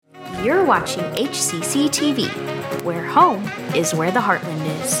You're watching HCC TV, where home is where the heartland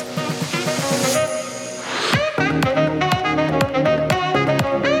is.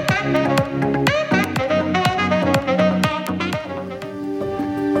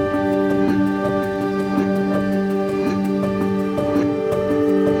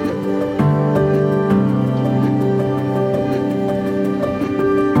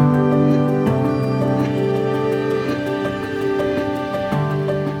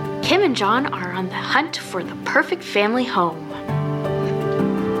 Kim and John are on the hunt for the perfect family home.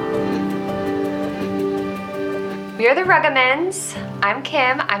 We are the Rugamans. I'm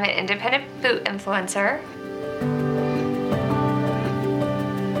Kim. I'm an independent boot influencer.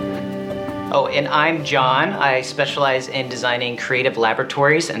 Oh, and I'm John. I specialize in designing creative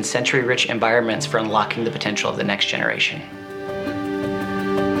laboratories and sensory-rich environments for unlocking the potential of the next generation.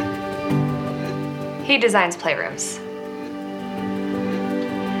 He designs playrooms.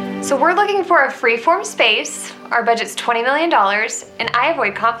 So we're looking for a free-form space. Our budget's $20 million, and I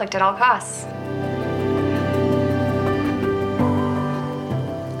avoid conflict at all costs.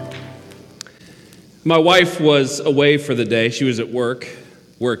 My wife was away for the day. She was at work,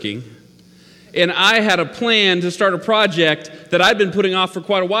 working. And I had a plan to start a project that I'd been putting off for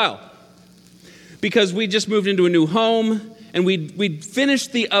quite a while. Because we just moved into a new home, and we'd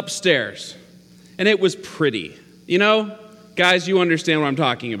finished the upstairs. And it was pretty. You know? Guys, you understand what I'm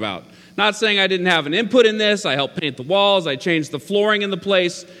talking about. Not saying I didn't have an input in this. I helped paint the walls. I changed the flooring in the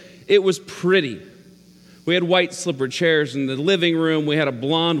place. It was pretty. We had white slipper chairs in the living room. We had a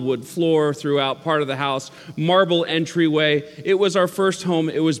blonde wood floor throughout part of the house, marble entryway. It was our first home.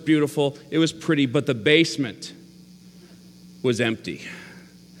 It was beautiful. It was pretty, but the basement was empty.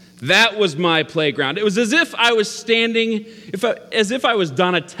 That was my playground. It was as if I was standing, as if I was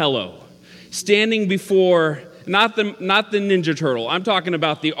Donatello, standing before not the Ninja Turtle. I'm talking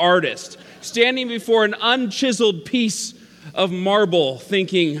about the artist, standing before an unchiseled piece of marble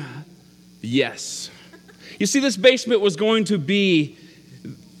thinking, yes. You see, this basement was going to be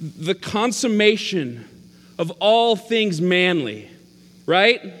the consummation of all things manly,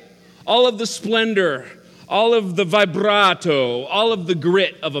 right? All of the splendor, all of the vibrato, all of the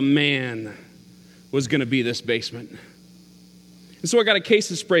grit of a man was going to be this basement. And so I got a case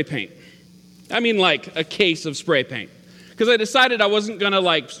of spray paint. I mean, like a case of spray paint. Because I decided I wasn't going to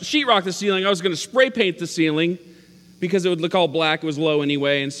sheetrock the ceiling. I was going to spray paint the ceiling because it would look all black. It was low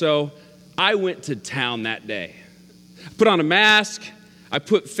anyway. And so I went to town that day. I put on a mask. I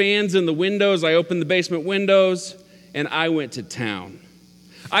put fans in the windows. I opened the basement windows. And I went to town.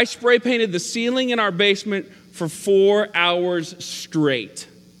 I spray painted the ceiling in our basement for 4 hours straight.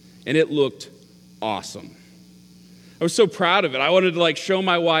 And it looked awesome. I was so proud of it. I wanted to show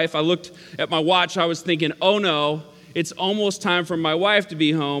my wife. I looked at my watch. I was thinking, oh no, it's almost time for my wife to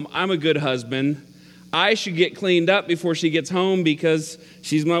be home. I'm a good husband. I should get cleaned up before she gets home because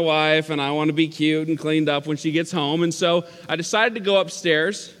she's my wife and I want to be cute and cleaned up when she gets home. And so I decided to go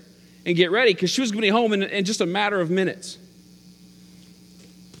upstairs and get ready because she was going to be home in just a matter of minutes.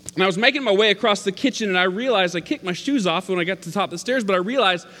 And I was making my way across the kitchen and I realized I kicked my shoes off when I got to the top of the stairs, but I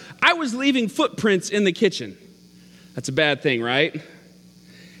realized I was leaving footprints in the kitchen. That's a bad thing, right?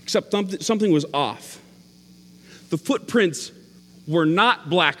 Except something was off. The footprints were not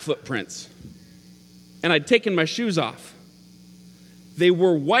black footprints. And I'd taken my shoes off. They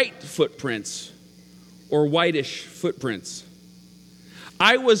were white footprints or whitish footprints.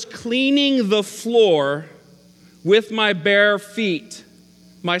 I was cleaning the floor with my bare feet,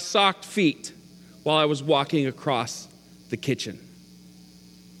 my socked feet, while I was walking across the kitchen.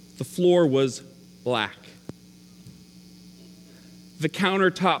 The floor was black. The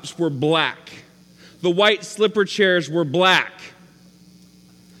countertops were black. The white slipper chairs were black.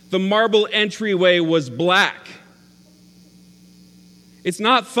 The marble entryway was black. It's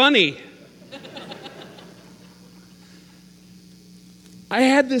not funny. I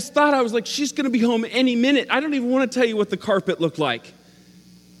had this thought. I was like, she's going to be home any minute. I don't even want to tell you what the carpet looked like.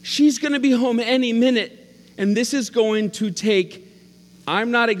 She's going to be home any minute. And this is going to take,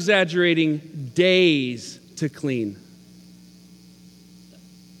 I'm not exaggerating, days to clean.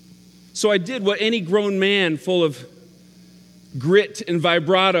 So I did what any grown man full of grit and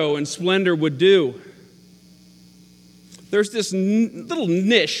vibrato and splendor would do. There's this little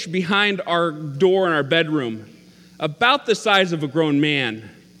niche behind our door in our bedroom, about the size of a grown man.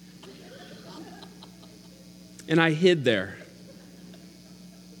 And I hid there.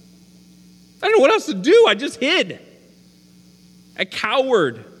 I didn't know what else to do. I just hid. I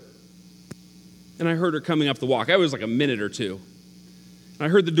cowered. And I heard her coming up the walk. I was like a minute or two. I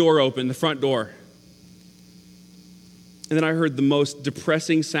heard the door open, the front door. And then I heard the most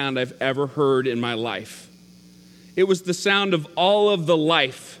depressing sound I've ever heard in my life. It was the sound of all of the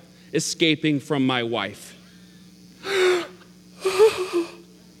life escaping from my wife.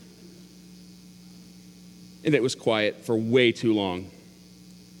 And it was quiet for way too long.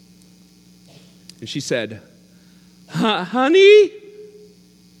 And she said, honey?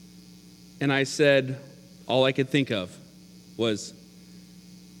 And I said, all I could think of was,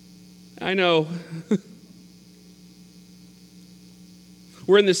 I know.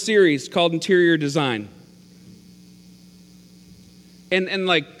 We're in this series called Interior Design. And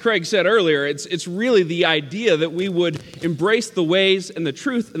like Craig said earlier, it's really the idea that we would embrace the ways and the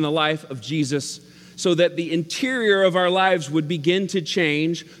truth in the life of Jesus so that the interior of our lives would begin to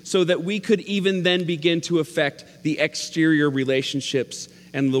change so that we could even then begin to affect the exterior relationships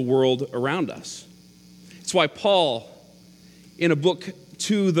and the world around us. It's why Paul, in a book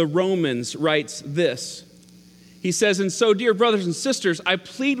to the Romans, writes this. He says, and so, dear brothers and sisters, I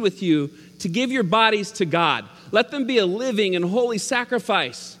plead with you to give your bodies to God. Let them be a living and holy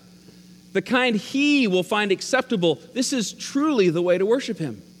sacrifice, the kind He will find acceptable. This is truly the way to worship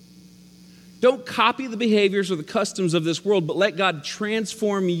Him. Don't copy the behaviors or the customs of this world, but let God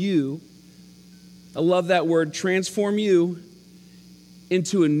transform you. I love that word, transform you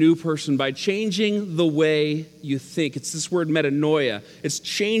into a new person by changing the way you think. It's this word metanoia. It's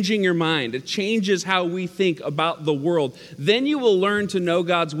changing your mind. It changes how we think about the world. Then you will learn to know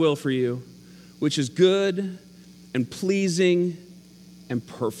God's will for you, which is good and pleasing and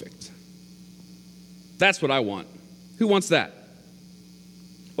perfect. That's what I want. Who wants that?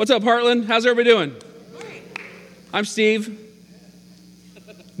 What's up, Heartland? How's everybody doing? I'm Steve.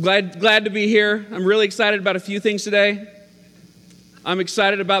 Glad to be here. I'm really excited about a few things today. I'm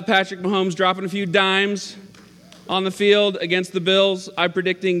excited about Patrick Mahomes dropping a few dimes on the field against the Bills. I'm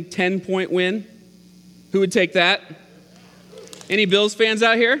predicting 10-point win. Who would take that? Any Bills fans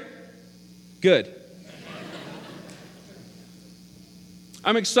out here? Good.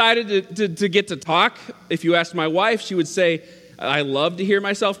 I'm excited to get to talk. If you asked my wife, she would say, I love to hear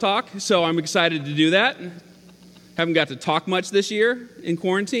myself talk, so I'm excited to do that. Haven't got to talk much this year in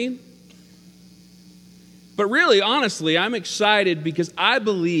quarantine. But really, honestly, I'm excited because I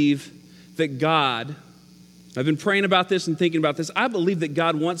believe that God, I've been praying about this and thinking about this, I believe that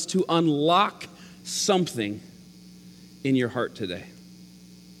God wants to unlock something in your heart today.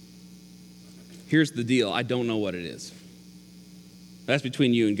 Here's the deal. I don't know what it is. That's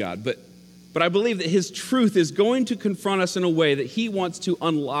between you and God. But I believe that His truth is going to confront us in a way that He wants to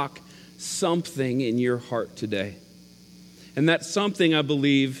unlock something in your heart today. And that something, I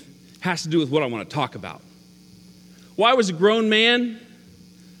believe, has to do with what I want to talk about. Why was a grown man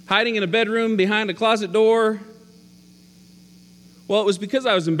hiding in a bedroom behind a closet door? Well, it was because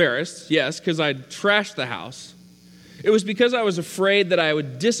I was embarrassed, yes, because I'd trashed the house. It was because I was afraid that I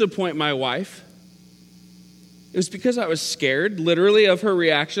would disappoint my wife. It was because I was scared, literally, of her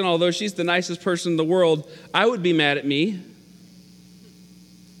reaction. Although she's the nicest person in the world, I would be mad at me.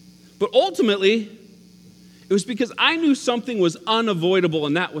 But ultimately, it was because I knew something was unavoidable,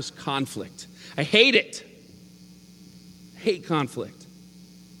 and that was conflict. I hate it. I hate conflict.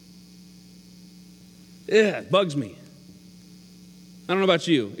 It bugs me. I don't know about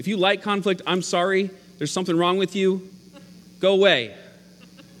you. If you like conflict, I'm sorry. There's something wrong with you. Go away.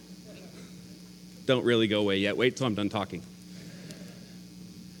 Don't really go away yet. Wait till I'm done talking.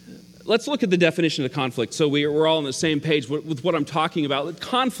 Let's look at the definition of conflict so we're all on the same page with what I'm talking about.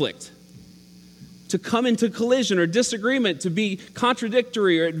 Conflict. To come into collision or disagreement, to be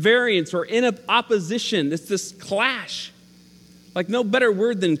contradictory or at variance or in opposition. It's this clash. Like no better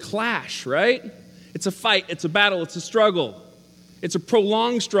word than clash, right? It's a fight, it's a battle, it's a struggle. It's a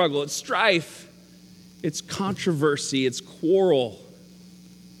prolonged struggle, it's strife. It's controversy, it's quarrel.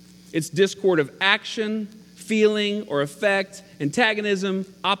 It's discord of action, feeling, or effect, antagonism,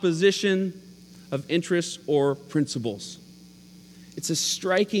 opposition of interests or principles. It's a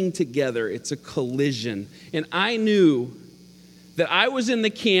striking together. It's a collision. And I knew that I was in the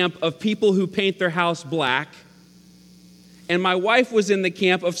camp of people who paint their house black, and my wife was in the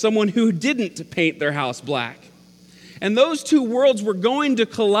camp of someone who didn't paint their house black. And those two worlds were going to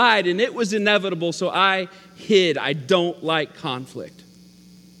collide, and it was inevitable, so I hid. I don't like conflict.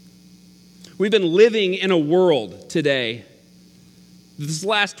 We've been living in a world today, this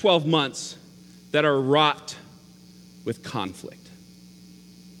last 12 months, that are wrought with conflict.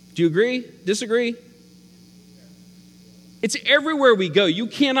 Do you agree? Disagree? It's everywhere we go. You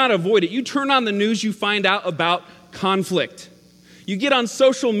cannot avoid it. You turn on the news, you find out about conflict. You get on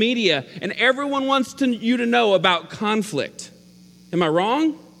social media, and everyone wants you to know about conflict. Am I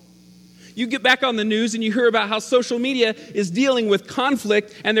wrong? You get back on the news and you hear about how social media is dealing with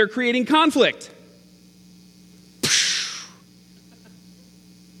conflict and they're creating conflict.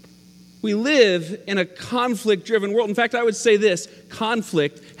 We live in a conflict-driven world. In fact, I would say this: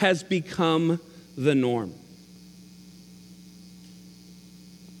 conflict has become the norm.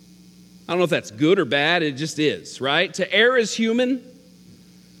 I don't know if that's good or bad, it just is, right? To err is human,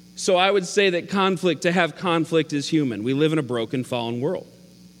 so I would say that to have conflict is human. We live in a broken, fallen world.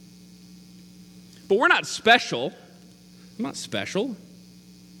 But we're not special. I'm not special.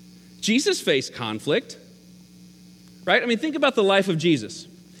 Jesus faced conflict, right? I mean, think about the life of Jesus.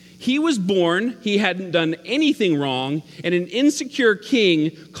 He was born, he hadn't done anything wrong, and an insecure king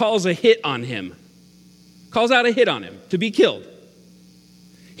calls out a hit on him to be killed.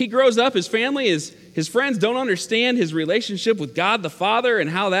 He grows up, his family, his friends don't understand his relationship with God the Father and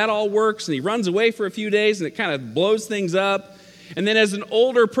how that all works, and he runs away for a few days, and it kind of blows things up. And then as an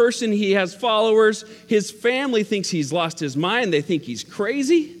older person, he has followers. His family thinks he's lost his mind. They think he's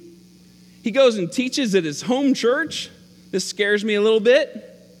crazy. He goes and teaches at his home church. This scares me a little bit.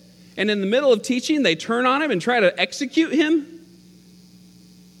 And in the middle of teaching, they turn on him and try to execute him.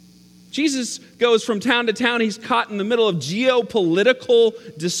 Jesus goes from town to town. He's caught in the middle of geopolitical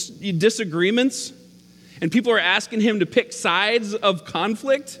disagreements. And people are asking him to pick sides of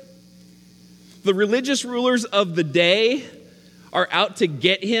conflict. The religious rulers of the day are out to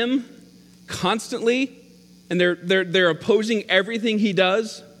get him constantly. And they're opposing everything he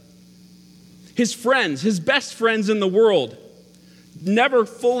does. His friends, his best friends in the world, never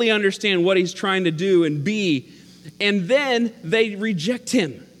fully understand what he's trying to do and be, and then they reject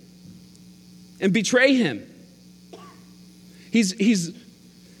him and betray him. He's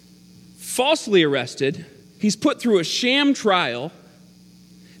falsely arrested. He's put through a sham trial.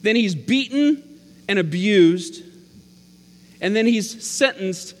 Then he's beaten and abused. And then he's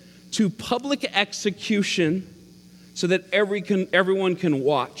sentenced to public execution so that everyone can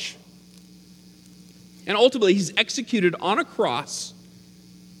watch. And ultimately, he's executed on a cross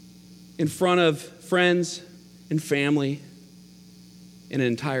in front of friends and family in an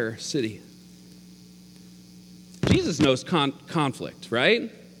entire city. Jesus knows conflict,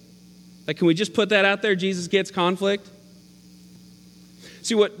 right? Like, can we just put that out there? Jesus gets conflict.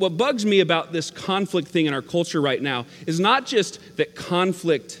 See, what bugs me about this conflict thing in our culture right now is not just that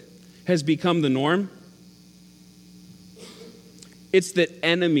conflict has become the norm. It's that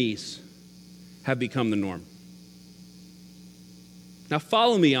enemies have become the norm. Now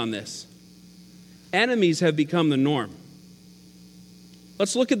follow me on this. Enemies have become the norm.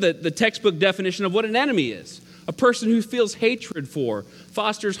 Let's look at the textbook definition of what an enemy is. A person who feels hatred for,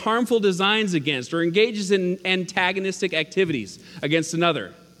 fosters harmful designs against, or engages in antagonistic activities against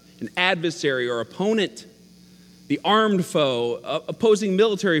another. An adversary or opponent, the armed foe, opposing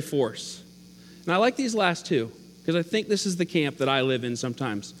military force. And I like these last two, because I think this is the camp that I live in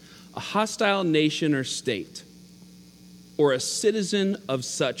sometimes. A hostile nation or state, or a citizen of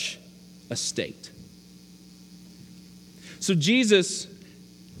such a state. So Jesus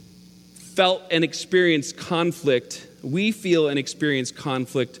felt and experienced conflict. We feel and experience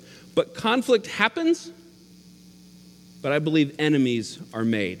conflict, but conflict happens, but I believe enemies are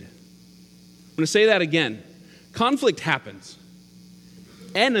made. I'm going to say that again. Conflict happens.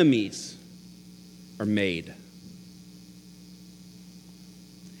 Enemies are made.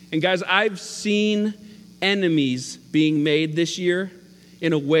 And guys, I've seen enemies being made this year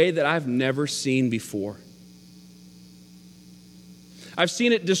in a way that I've never seen before. I've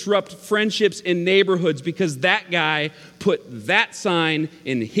seen it disrupt friendships in neighborhoods because that guy put that sign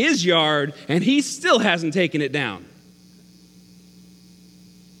in his yard and he still hasn't taken it down.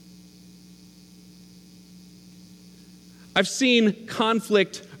 I've seen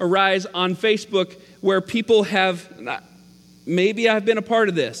conflict arise on Facebook where people have, maybe I've been a part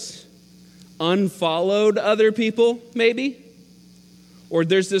of this, unfollowed other people, maybe. Or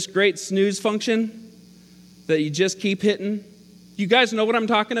there's this great snooze function that you just keep hitting. You guys know what I'm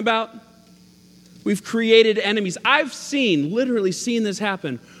talking about? We've created enemies. I've literally seen this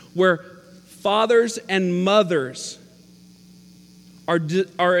happen, where fathers and mothers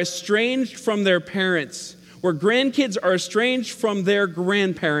are estranged from their parents, where grandkids are estranged from their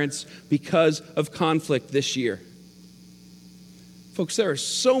grandparents because of conflict this year. Folks, there is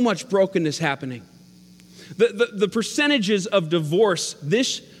so much brokenness happening. The percentages of divorce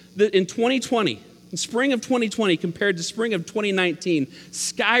in 2020, in spring of 2020 compared to spring of 2019,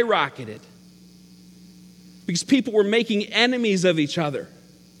 skyrocketed because people were making enemies of each other.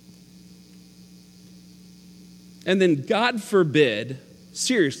 And then God forbid,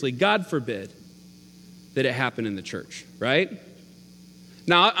 seriously, God forbid that it happen in the church, right?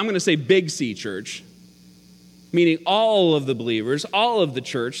 Now, I'm going to say big C church, meaning all of the believers, all of the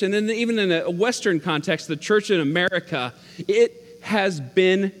church. And then even in a Western context, the church in America, it has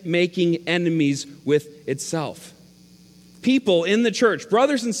been making enemies with itself. People in the church,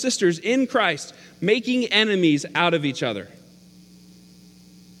 brothers and sisters in Christ, making enemies out of each other.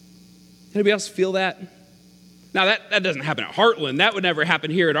 Anybody else feel that? Now, that doesn't happen at Heartland. That would never happen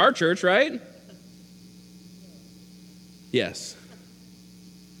here at our church, right? Yes.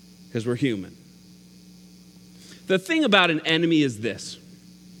 Because we're human. The thing about an enemy is this.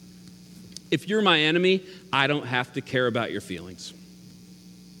 If you're my enemy, I don't have to care about your feelings.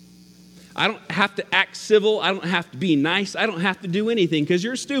 I don't have to act civil. I don't have to be nice. I don't have to do anything because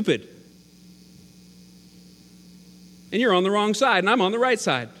you're stupid. And you're on the wrong side, and I'm on the right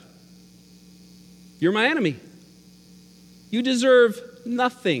side. You're my enemy. You deserve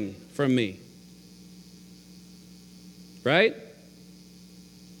nothing from me. Right?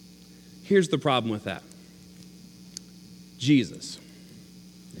 Here's the problem with that. Jesus.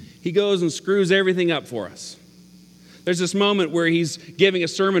 He goes and screws everything up for us. There's this moment where he's giving a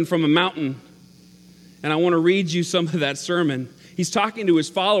sermon from a mountain, and I want to read you some of that sermon. He's talking to his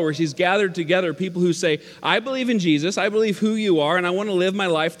followers. He's gathered together people who say, I believe in Jesus, I believe who you are, and I want to live my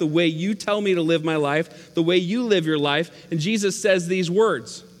life the way you tell me to live my life, the way you live your life. And Jesus says these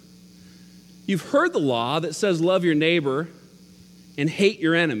words. You've heard the law that says love your neighbor and hate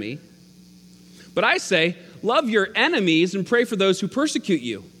your enemy. But I say, love your enemies and pray for those who persecute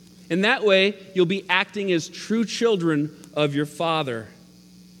you. In that way, you'll be acting as true children of your Father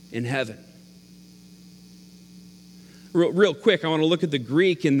in heaven. Real quick, I want to look at the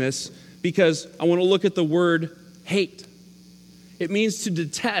Greek in this because I want to look at the word hate. It means to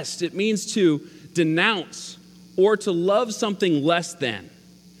detest. It means to denounce or to love something less than.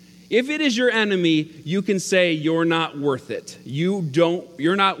 If it is your enemy, you can say you're not worth it.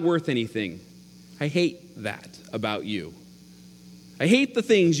 You're not worth anything. I hate that about you. I hate the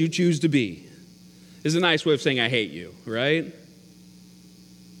things you choose to be. Is a nice way of saying I hate you, right?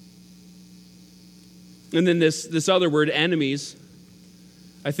 And then this other word, enemies,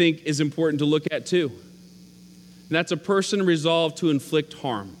 I think is important to look at too. And that's a person resolved to inflict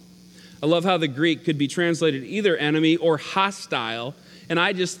harm. I love how the Greek could be translated either enemy or hostile. And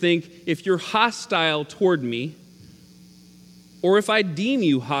I just think if you're hostile toward me, or if I deem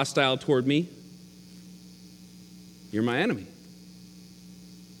you hostile toward me, you're my enemy.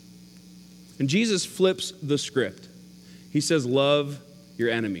 And Jesus flips the script. He says, love your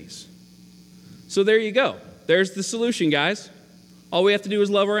enemies. So there you go. There's the solution, guys. All we have to do is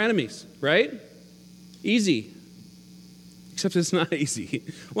love our enemies, right? Easy. Except it's not easy.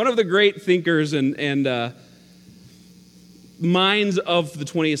 One of the great thinkers and minds of the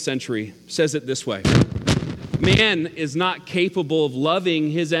 20th century says it this way. Man is not capable of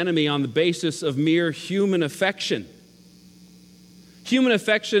loving his enemy on the basis of mere human affection. Human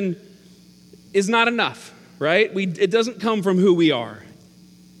affection is not enough, right? It doesn't come from who we are,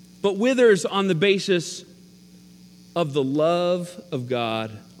 but withers on the basis of the love of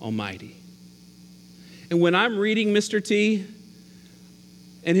God Almighty. And when I'm reading Mr. T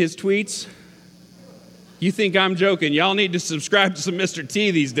and his tweets, you think I'm joking. Y'all need to subscribe to some Mr.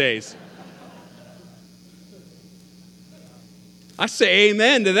 T these days. I say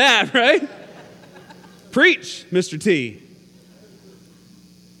amen to that, right? Preach, Mr. T.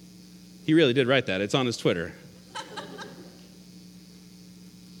 He really did write that. It's on his Twitter.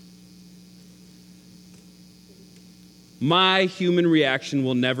 My human reaction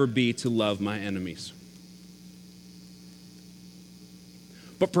will never be to love my enemies.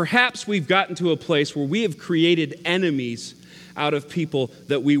 But perhaps we've gotten to a place where we have created enemies out of people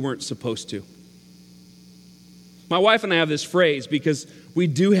that we weren't supposed to. My wife and I have this phrase because we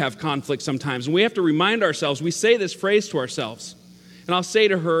do have conflict sometimes, and we have to remind ourselves, we say this phrase to ourselves. And I'll say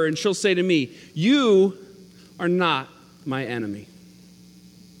to her, and she'll say to me, you are not my enemy.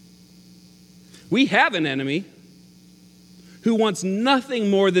 We have an enemy who wants nothing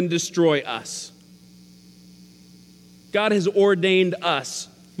more than destroy us. God has ordained us,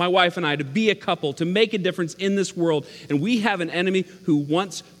 my wife and I, to be a couple, to make a difference in this world. And we have an enemy who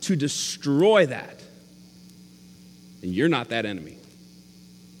wants to destroy that. And you're not that enemy.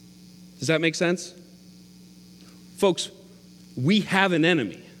 Does that make sense? Folks, we have an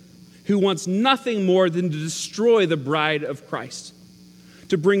enemy who wants nothing more than to destroy the bride of Christ,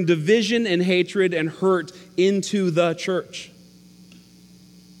 to bring division and hatred and hurt into the church.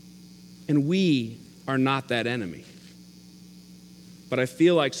 And we are not that enemy. But I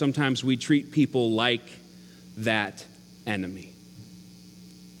feel like sometimes we treat people like that enemy.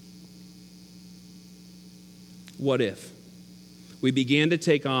 What if? we began to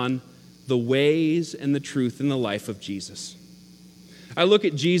take on the ways and the truth and the life of Jesus. I look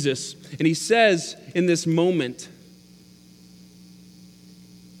at Jesus, and he says in this moment,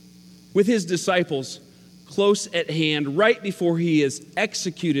 with his disciples close at hand, right before he is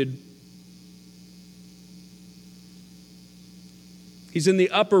executed, he's in the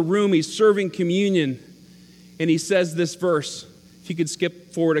upper room, he's serving communion, and he says this verse. If you could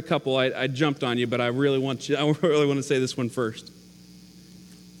skip forward a couple, I jumped on you, but I really want to say this one first.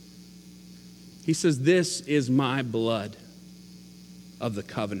 He says, "This is my blood of the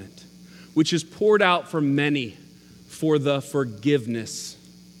covenant, which is poured out for many for the forgiveness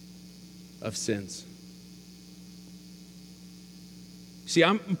of sins." See,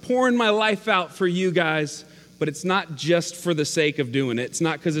 I'm pouring my life out for you guys, but it's not just for the sake of doing it. It's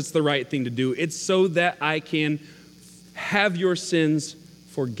not because it's the right thing to do. It's so that I can have your sins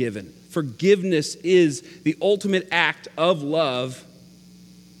forgiven. Forgiveness is the ultimate act of love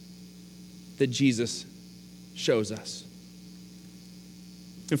that Jesus shows us.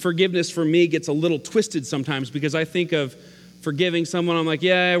 And forgiveness for me gets a little twisted sometimes because I think of forgiving someone, I'm like,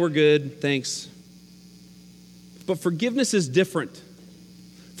 yeah, we're good, thanks. But forgiveness is different.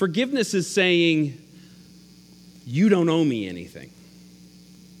 Forgiveness is saying, you don't owe me anything.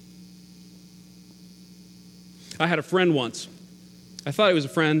 I had a friend once. I thought he was a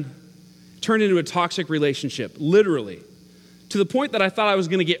friend. Turned into a toxic relationship, literally, to the point that I thought I was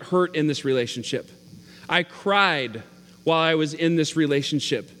going to get hurt in this relationship. I cried while I was in this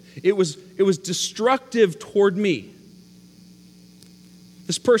relationship. It was destructive toward me.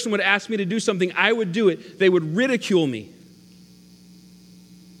 This person would ask me to do something, I would do it. They would ridicule me.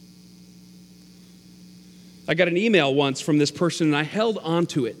 I got an email once from this person, and I held on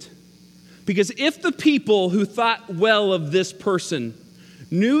to it. Because if the people who thought well of this person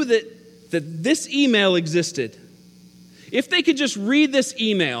knew that this email existed, if they could just read this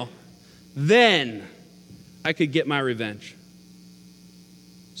email, then I could get my revenge.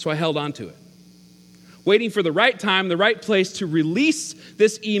 So I held on to it, waiting for the right time, the right place to release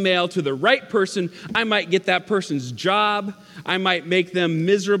this email to the right person. I might get that person's job. I might make them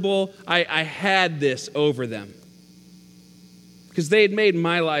miserable. I had this over them because they had made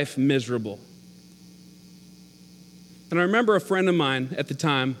my life miserable. And I remember a friend of mine at the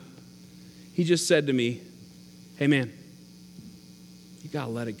time, he just said to me, "Hey man, you got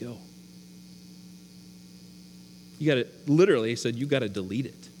to let it go. He said, you got to delete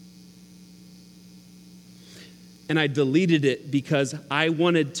it." And I deleted it because I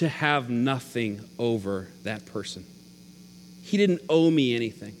wanted to have nothing over that person. He didn't owe me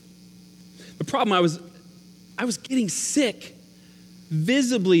anything. The problem, I was getting sick,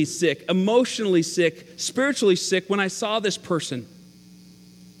 visibly sick, emotionally sick, spiritually sick when I saw this person.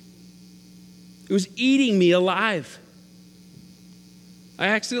 It was eating me alive. I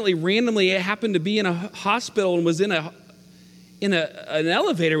accidentally, randomly, it happened to be in a hospital and was in an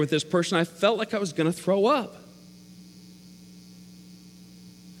elevator with this person. I felt like I was going to throw up.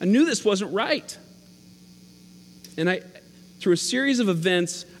 I knew this wasn't right. And through a series of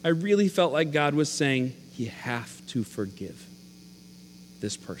events, I really felt like God was saying, you have to forgive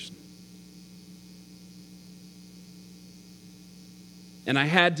this person. And I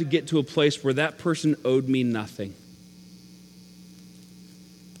had to get to a place where that person owed me nothing.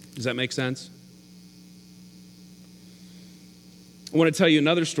 Does that make sense? I want to tell you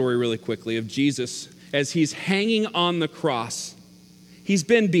another story really quickly of Jesus as he's hanging on the cross. He's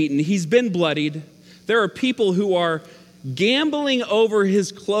been beaten. He's been bloodied. There are people who are gambling over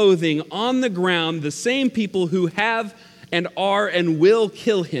his clothing on the ground, the same people who have and are and will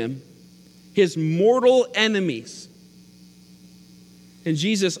kill him, his mortal enemies. And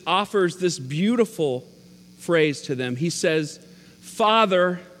Jesus offers this beautiful phrase to them. He says,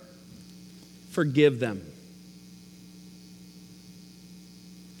 "Father, forgive them."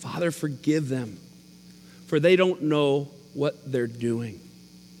 Father, forgive them, for they don't know what they're doing.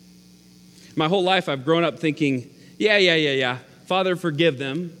 My whole life I've grown up thinking, yeah. Father, forgive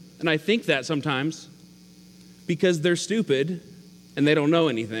them. And I think that sometimes because they're stupid and they don't know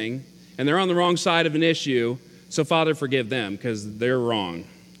anything and they're on the wrong side of an issue. So Father, forgive them because they're wrong.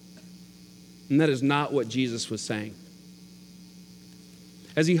 And that is not what Jesus was saying.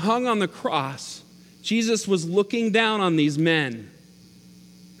 As he hung on the cross, Jesus was looking down on these men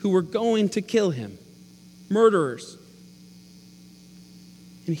who were going to kill him, murderers.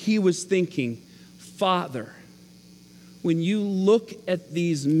 And he was thinking, Father, when you look at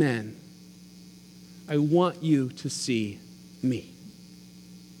these men, I want you to see me.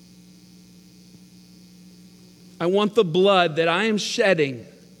 I want the blood that I am shedding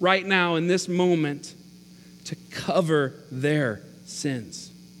right now in this moment to cover their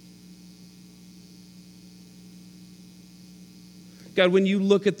sins. God, when you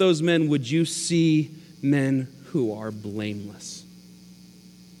look at those men, would you see men who are blameless?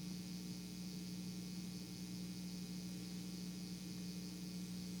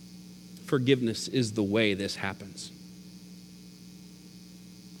 Forgiveness is the way this happens.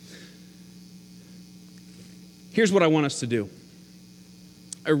 Here's what I want us to do.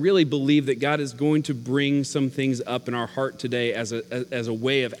 I really believe that God is going to bring some things up in our heart today as a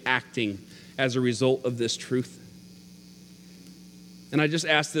way of acting as a result of this truth. And I just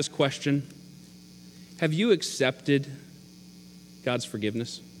ask this question: have you accepted God's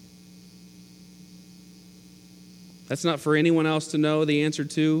forgiveness? That's not for anyone else to know the answer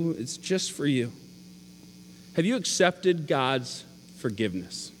to. It's just for you. Have you accepted God's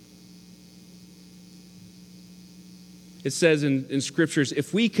forgiveness? It says in Scriptures,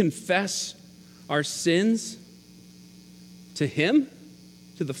 if we confess our sins to Him,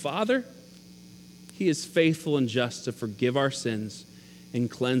 to the Father, He is faithful and just to forgive our sins and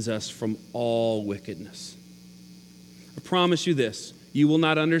cleanse us from all wickedness. I promise you this: you will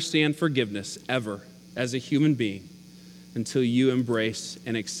not understand forgiveness ever as a human being until you embrace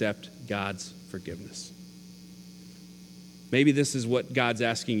and accept God's forgiveness. Maybe this is what God's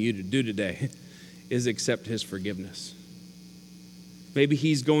asking you to do today, is accept His forgiveness. Maybe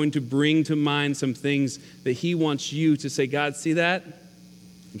He's going to bring to mind some things that He wants you to say, God, see that?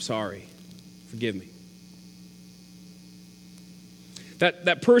 I'm sorry. Forgive me.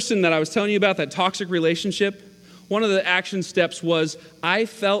 That person that I was telling you about, that toxic relationship, one of the action steps was I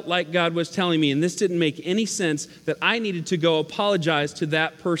felt like God was telling me, and this didn't make any sense, that I needed to go apologize to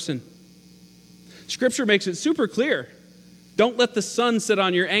that person. Scripture makes it super clear. Don't let the sun set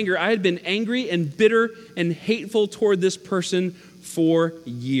on your anger. I had been angry and bitter and hateful toward this person for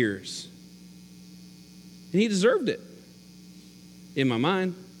years. And he deserved it, in my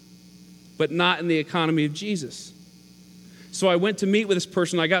mind, but not in the economy of Jesus. So I went to meet with this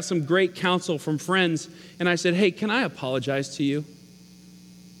person. I got some great counsel from friends, and I said, hey, can I apologize to you?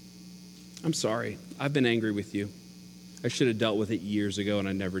 I'm sorry. I've been angry with you. I should have dealt with it years ago, and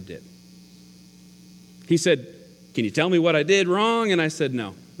I never did. He said, can you tell me what I did wrong? And I said,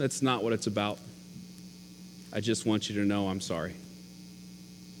 no, that's not what it's about. I just want you to know I'm sorry.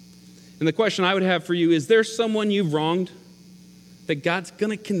 And the question I would have for you, is there someone you've wronged that God's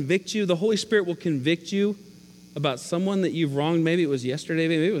going to convict you? The Holy Spirit will convict you about someone that you've wronged. Maybe it was yesterday,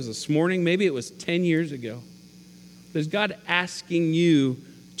 maybe it was this morning, maybe it was 10 years ago. But is God asking you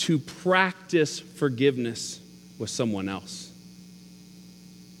to practice forgiveness with someone else?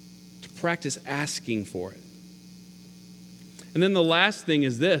 To practice asking for it. And then the last thing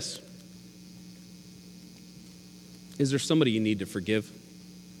is this. Is there somebody you need to forgive?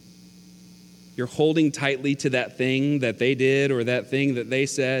 You're holding tightly to that thing that they did or that thing that they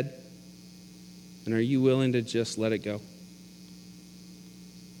said. And are you willing to just let it go?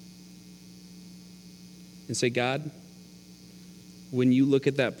 And say, God, when you look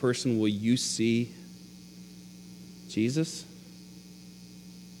at that person, will you see Jesus?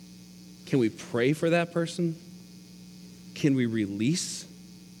 Can we pray for that person? Can we release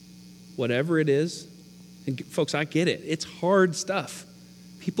whatever it is? And folks, I get it. It's hard stuff.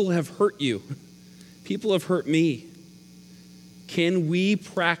 People have hurt you. People have hurt me. Can we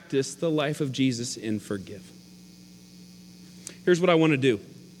practice the life of Jesus and forgive? Here's what I want to do.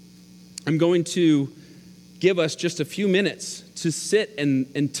 I'm going to give us just a few minutes to sit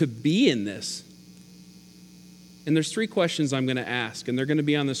and to be in this. And there's 3 questions I'm going to ask, and they're going to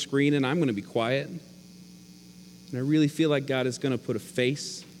be on the screen, and I'm going to be quiet. And I really feel like God is going to put a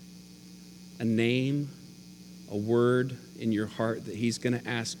face, a name, a word in your heart that He's going to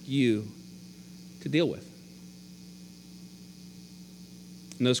ask you to deal with.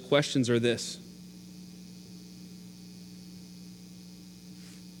 And those questions are this.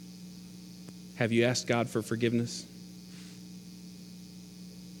 Have you asked God for forgiveness?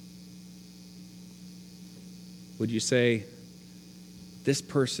 Would you say, this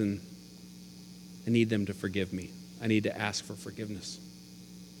person, I need them to forgive me. I need to ask for forgiveness.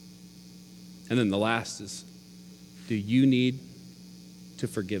 And then the last is, do you need to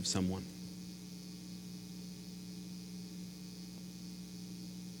forgive someone?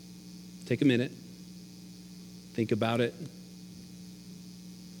 Take a minute. Think about it.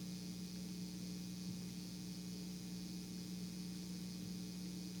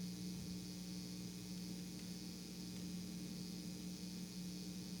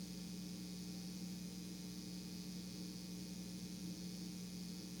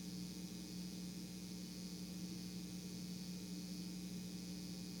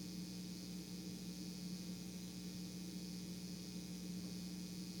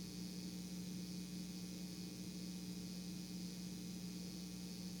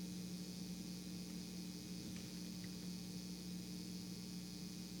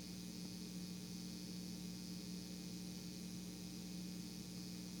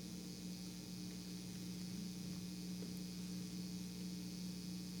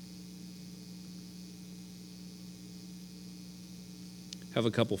 have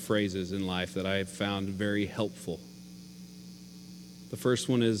a couple phrases in life that I have found very helpful. The first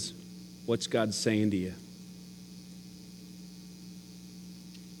one is, what's God saying to you?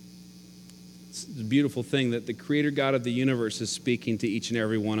 It's a beautiful thing that the Creator God of the universe is speaking to each and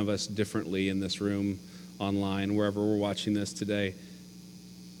every one of us differently in this room, online, wherever we're watching this today.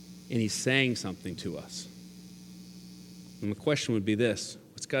 And He's saying something to us. And the question would be this: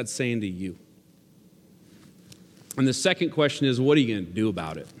 what's God saying to you? And the second question is, what are you going to do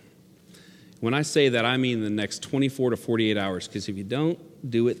about it? When I say that, I mean the next 24 to 48 hours, because if you don't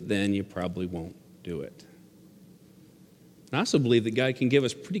do it then, you probably won't do it. And I also believe that God can give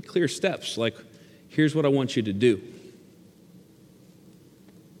us pretty clear steps, like, here's what I want you to do.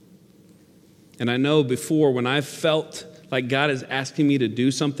 And I know before, when I've felt like God is asking me to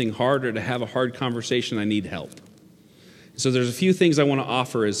do something hard or to have a hard conversation, I need help. So there's a few things I want to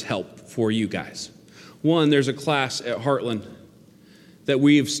offer as help for you guys. One, there's a class at Heartland that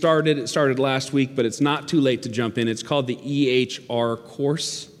we've started. It started last week, but it's not too late to jump in. It's called the EHR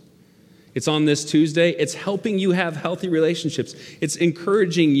course. It's on this Tuesday. It's helping you have healthy relationships. It's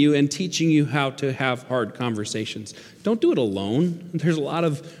encouraging you and teaching you how to have hard conversations. Don't do it alone. There's a lot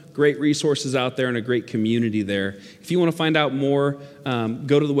of great resources out there and a great community there. If you want to find out more,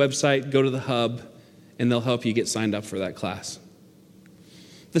 go to the website, go to the hub, and they'll help you get signed up for that class.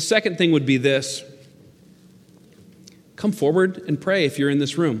 The second thing would be this: come forward and pray if you're in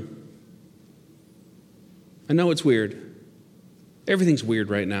this room. I know it's weird. Everything's weird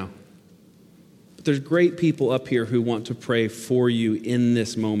right now. But there's great people up here who want to pray for you in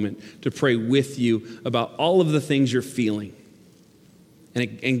this moment, to pray with you about all of the things you're feeling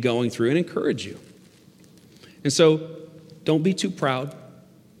and going through, and encourage you. And so don't be too proud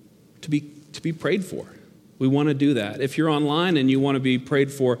to be prayed for. We want to do that. If you're online and you want to be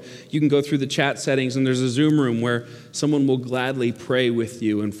prayed for, you can go through the chat settings, and there's a Zoom room where someone will gladly pray with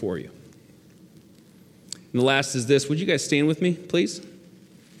you and for you. And the last is this. Would you guys stand with me, please?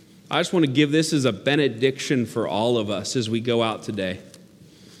 I just want to give this as a benediction for all of us as we go out today.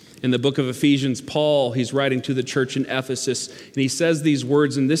 In the book of Ephesians, Paul, he's writing to the church in Ephesus, and he says these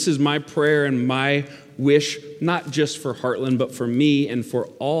words, and this is my prayer and my wish, not just for Heartland, but for me and for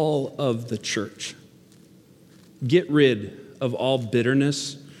all of the church. Get rid of all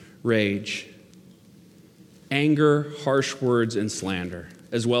bitterness, rage, anger, harsh words, and slander,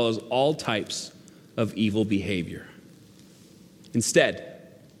 as well as all types of evil behavior. Instead,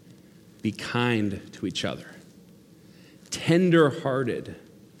 be kind to each other, tender-hearted,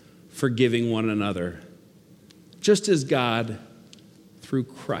 forgiving one another, just as God, through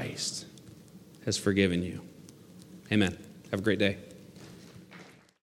Christ, has forgiven you. Amen. Have a great day.